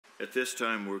At this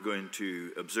time, we're going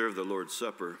to observe the Lord's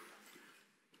Supper.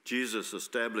 Jesus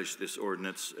established this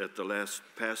ordinance at the last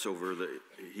Passover that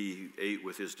he ate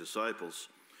with his disciples.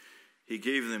 He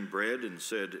gave them bread and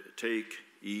said, "Take,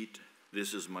 eat,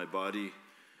 this is my body."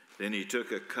 Then he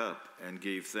took a cup and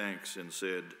gave thanks and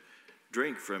said,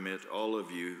 "Drink from it, all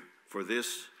of you, for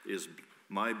this is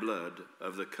my blood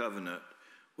of the covenant,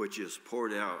 which is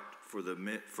poured out for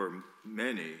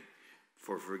many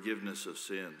for forgiveness of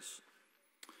sins."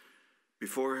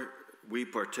 Before we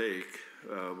partake,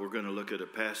 we're going to look at a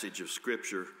passage of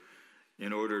Scripture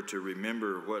in order to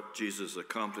remember what Jesus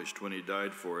accomplished when he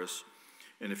died for us.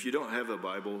 And if you don't have a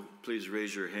Bible, please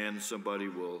raise your hand. Somebody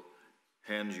will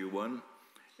hand you one.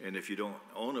 And if you don't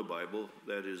own a Bible,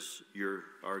 that is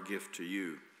our gift to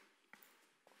you.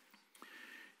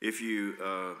 If you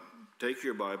take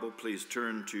your Bible, please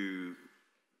turn to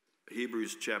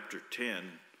Hebrews chapter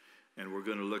 10, and we're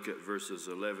going to look at verses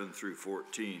 11 through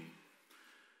 14.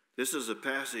 This is a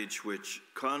passage which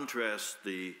contrasts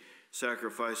the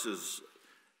sacrifice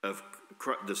of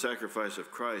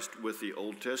Christ with the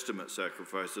Old Testament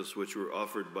sacrifices which were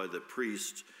offered by the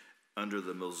priests under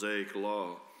the Mosaic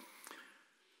law.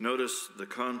 Notice the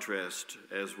contrast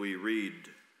as we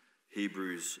read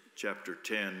Hebrews chapter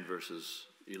 10, verses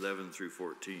 11 through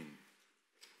 14.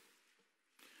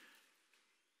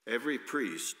 Every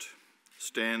priest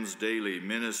stands daily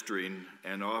ministering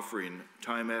and offering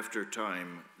time after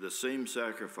time the same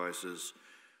sacrifices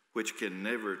which can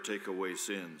never take away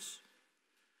sins.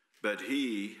 But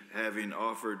he, having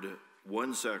offered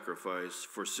one sacrifice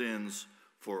for sins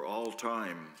for all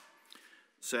time,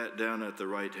 sat down at the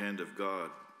right hand of God,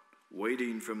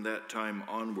 waiting from that time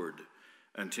onward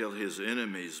until his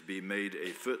enemies be made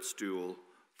a footstool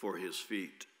for his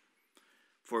feet.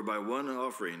 For by one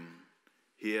offering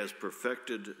he has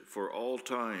perfected for all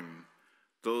time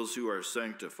those who are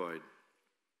sanctified.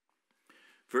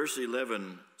 Verse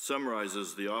 11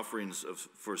 summarizes the offerings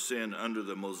for sin under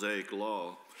the Mosaic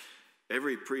law.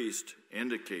 Every priest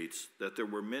indicates that there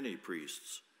were many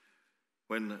priests.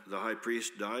 When the high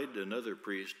priest died, another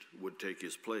priest would take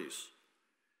his place.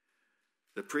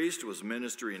 The priest was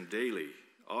ministering daily,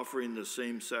 offering the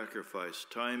same sacrifice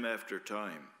time after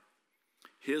time.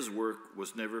 His work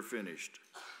was never finished.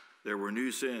 There were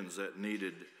new sins that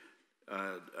needed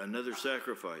another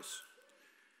sacrifice.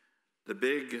 The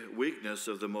big weakness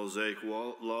of the Mosaic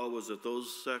law was that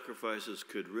those sacrifices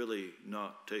could really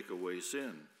not take away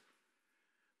sin.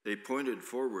 They pointed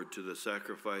forward to the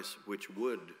sacrifice which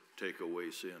would take away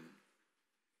sin.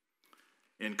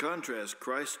 In contrast,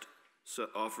 Christ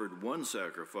offered one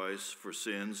sacrifice for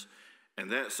sins,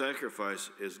 and that sacrifice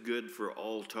is good for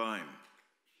all time.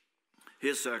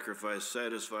 His sacrifice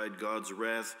satisfied God's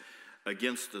wrath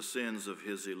against the sins of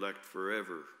his elect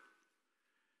forever.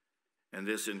 And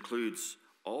this includes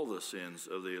all the sins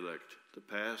of the elect, the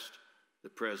past, the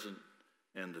present,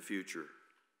 and the future.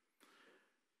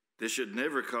 This should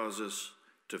never cause us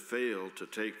to fail to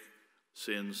take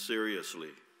sins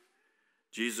seriously.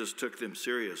 Jesus took them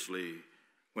seriously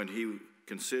when he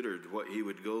considered what he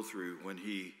would go through when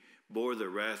he bore the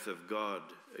wrath of God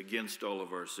against all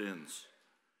of our sins.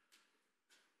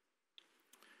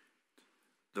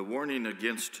 The warning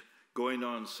against going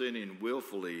on sinning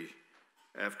willfully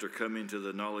after coming to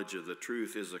the knowledge of the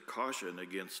truth is a caution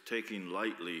against taking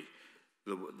lightly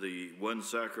the one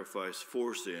sacrifice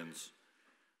for sins.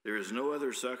 There is no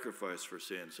other sacrifice for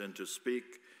sins, and to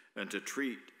speak and to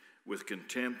treat with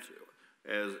contempt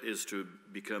is to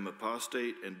become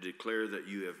apostate and declare that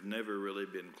you have never really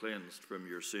been cleansed from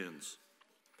your sins.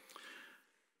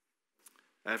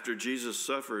 After Jesus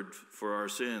suffered for our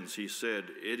sins, he said,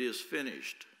 "It is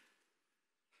finished."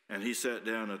 And he sat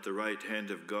down at the right hand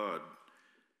of God.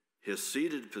 His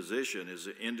seated position is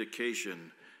an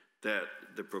indication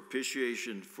that the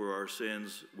propitiation for our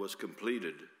sins was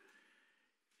completed.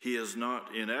 He is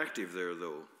not inactive there,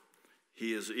 though.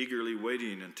 He is eagerly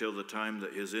waiting until the time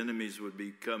that his enemies would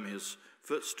become his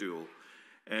footstool,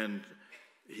 and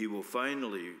he will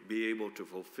finally be able to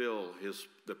fulfill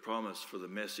the promise for the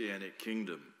Messianic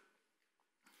kingdom.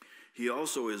 He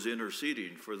also is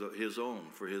interceding for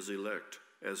his elect,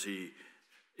 as he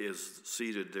is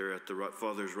seated there at the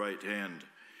Father's right hand.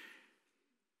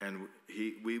 And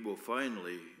we will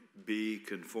finally be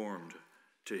conformed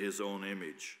to his own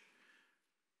image.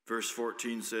 Verse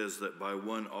 14 says that by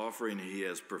one offering he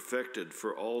has perfected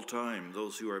for all time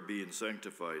those who are being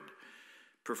sanctified.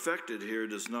 Perfected here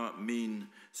does not mean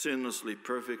sinlessly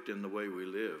perfect in the way we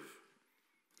live.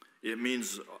 It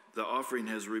means the offering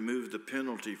has removed the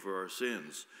penalty for our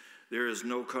sins. There is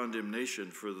no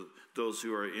condemnation for those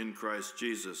who are in Christ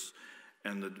Jesus,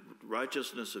 and the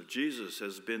righteousness of Jesus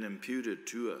has been imputed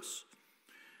to us.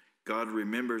 God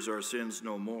remembers our sins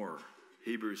no more.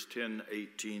 Hebrews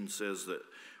 10:18 says that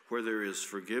where there is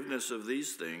forgiveness of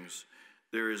these things,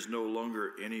 there is no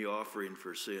longer any offering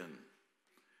for sin.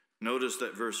 Notice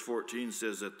that verse 14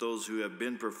 says that those who have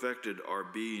been perfected are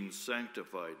being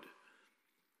sanctified.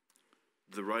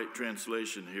 The right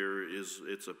translation here is,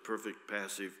 it's a perfect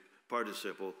passive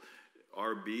participle,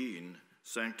 are being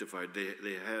sanctified.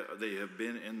 They have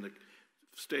been in the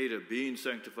state of being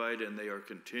sanctified, and they are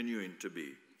continuing to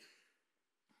be.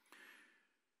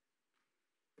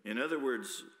 In other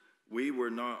words, we were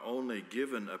not only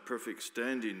given a perfect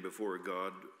standing before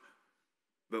God,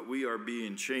 but we are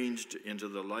being changed into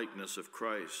the likeness of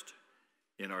Christ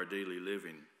in our daily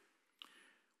living.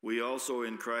 We also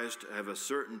in Christ have a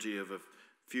certainty of a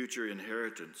future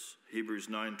inheritance. Hebrews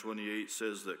 9:28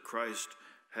 says that Christ,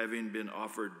 having been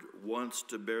offered once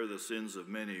to bear the sins of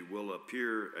many, will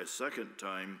appear a second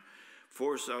time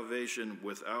for salvation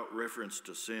without reference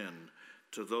to sin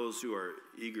to those who are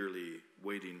eagerly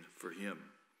waiting for him.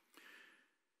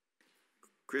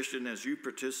 Christian, as you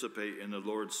participate in the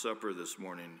Lord's Supper this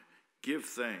morning, give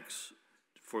thanks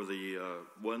for the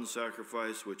one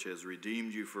sacrifice which has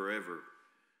redeemed you forever.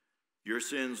 Your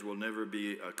sins will never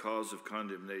be a cause of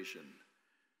condemnation.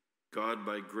 God,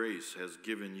 by grace, has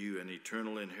given you an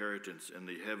eternal inheritance in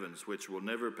the heavens, which will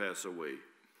never pass away.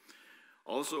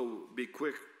 Also, be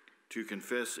quick to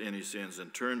confess any sins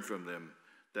and turn from them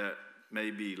that may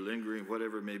be lingering,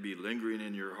 whatever may be lingering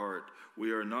in your heart.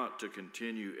 We are not to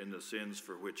continue in the sins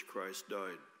for which Christ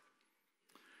died.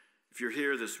 If you're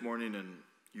here this morning and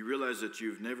you realize that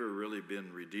you've never really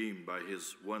been redeemed by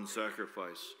his one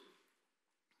sacrifice,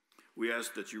 we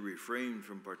ask that you refrain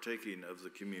from partaking of the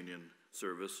communion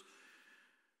service.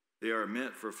 They are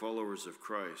meant for followers of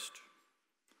Christ.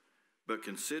 But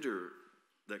consider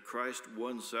that Christ's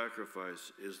one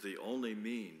sacrifice is the only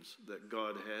means that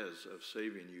God has of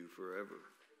saving you forever.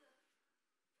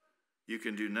 You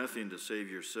can do nothing to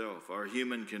save yourself. Our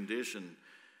human condition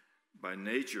by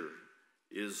nature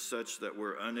is such that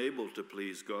we're unable to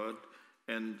please God,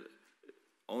 and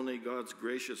only God's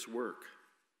gracious work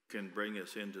can bring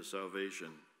us into salvation.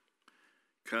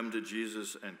 Come to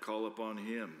Jesus and call upon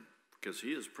him, because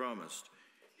he has promised,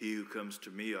 "He who comes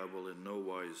to me I will in no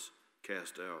wise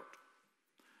cast out."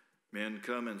 Men,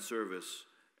 come in service,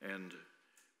 and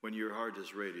when your heart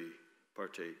is ready,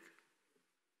 partake.